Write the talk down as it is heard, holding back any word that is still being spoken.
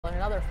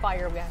another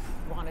fire we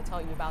want to tell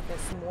you about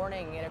this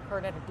morning. It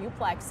occurred at a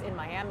duplex in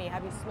Miami.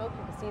 Heavy smoke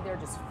you can see there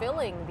just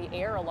filling the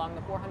air along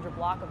the 400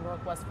 block of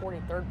Northwest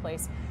 43rd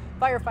Place.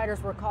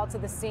 Firefighters were called to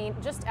the scene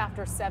just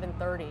after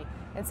 7:30.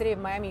 And City of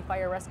Miami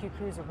fire rescue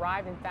crews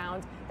arrived and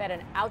found that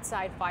an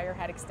outside fire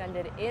had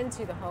extended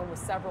into the home with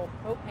several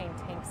propane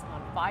tanks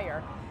on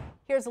fire.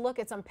 Here's a look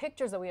at some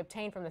pictures that we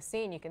obtained from the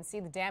scene. You can see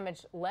the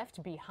damage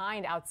left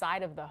behind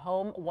outside of the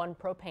home. One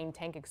propane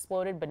tank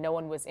exploded, but no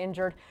one was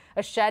injured.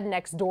 A shed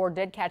next door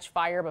did catch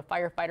fire, but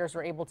firefighters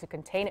were able to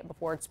contain it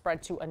before it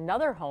spread to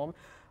another home.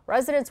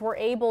 Residents were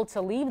able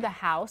to leave the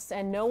house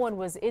and no one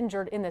was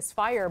injured in this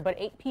fire, but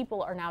 8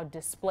 people are now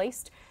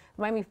displaced.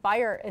 The Miami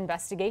Fire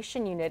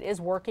Investigation Unit is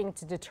working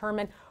to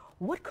determine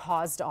what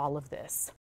caused all of this.